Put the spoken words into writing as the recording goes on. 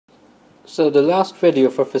So the last video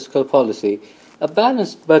for fiscal policy, a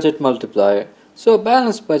balanced budget multiplier. So a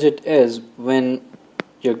balanced budget is when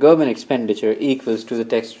your government expenditure equals to the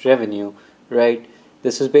tax revenue, right?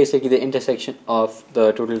 This is basically the intersection of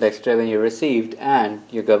the total tax revenue received and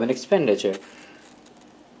your government expenditure.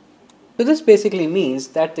 So this basically means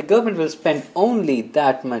that the government will spend only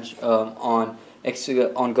that much on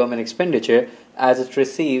government expenditure as it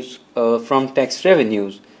receives from tax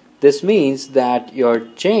revenues. This means that your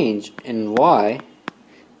change in Y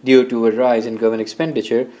due to a rise in government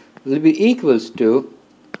expenditure will be equals to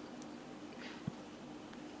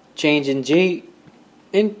change in G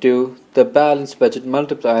into the balanced budget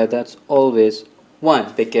multiplier, that's always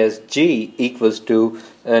 1 because G equals to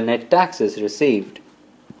net taxes received.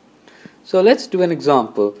 So let's do an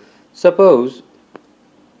example. Suppose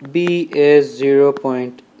B is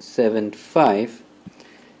 0.75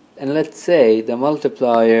 and let's say the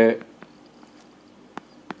multiplier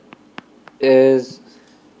is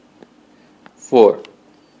 4.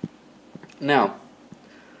 Now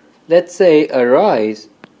let's say a rise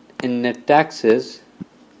in net taxes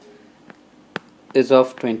is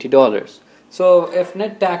of $20. So if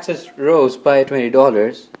net taxes rose by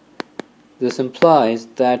 $20, this implies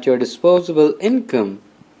that your disposable income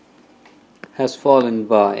has fallen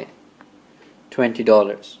by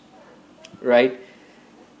 $20, right?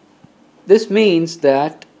 This means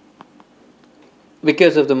that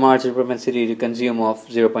because of the marginal propensity to consume of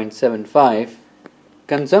 0.75,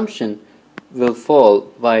 consumption will fall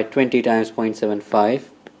by 20 times 0.75,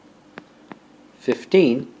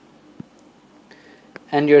 15,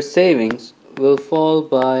 and your savings will fall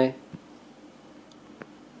by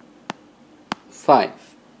 5.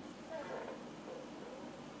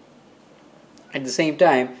 At the same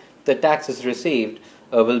time, the taxes received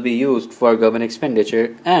will be used for government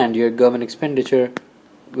expenditure, and your government expenditure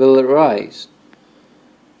will rise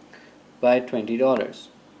by $20.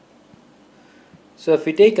 So if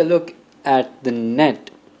we take a look at the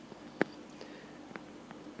net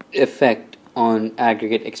effect on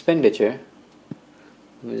aggregate expenditure,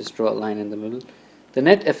 let me just draw a line in the middle. The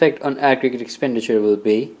net effect on aggregate expenditure will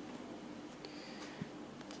be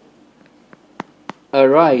a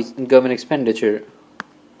rise in government expenditure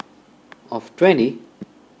of 20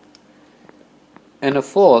 and a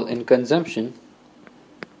fall in consumption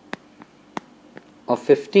of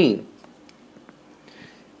 15,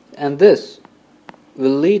 and this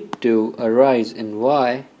will lead to a rise in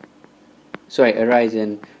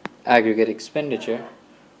aggregate expenditure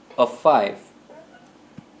of 5,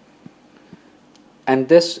 and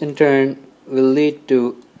this in turn will lead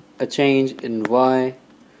to a change in Y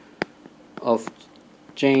of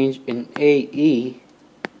change in AE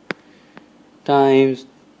times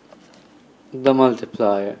the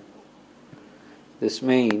multiplier. This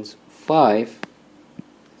means 5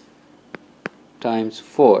 times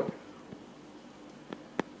 4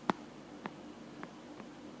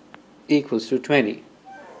 equals to 20.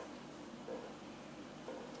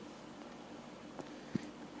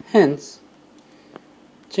 Hence,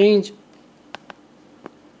 change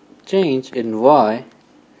in Y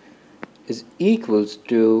is equals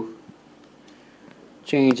to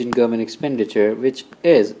change in government expenditure, which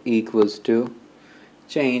is equals to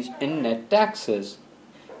change in net taxes.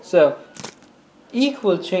 So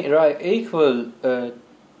increments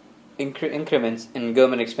in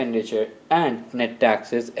government expenditure and net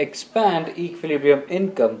taxes expand equilibrium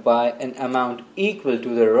income by an amount equal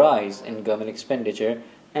to the rise in government expenditure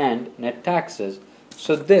and net taxes.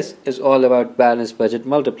 So this is all about balanced budget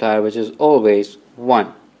multiplier, which is always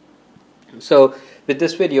 1. So with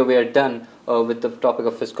this video we are done with the topic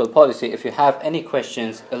of fiscal policy. If you have any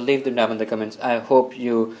questions, leave them down in the comments. I hope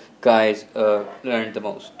you guys learned the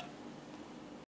most.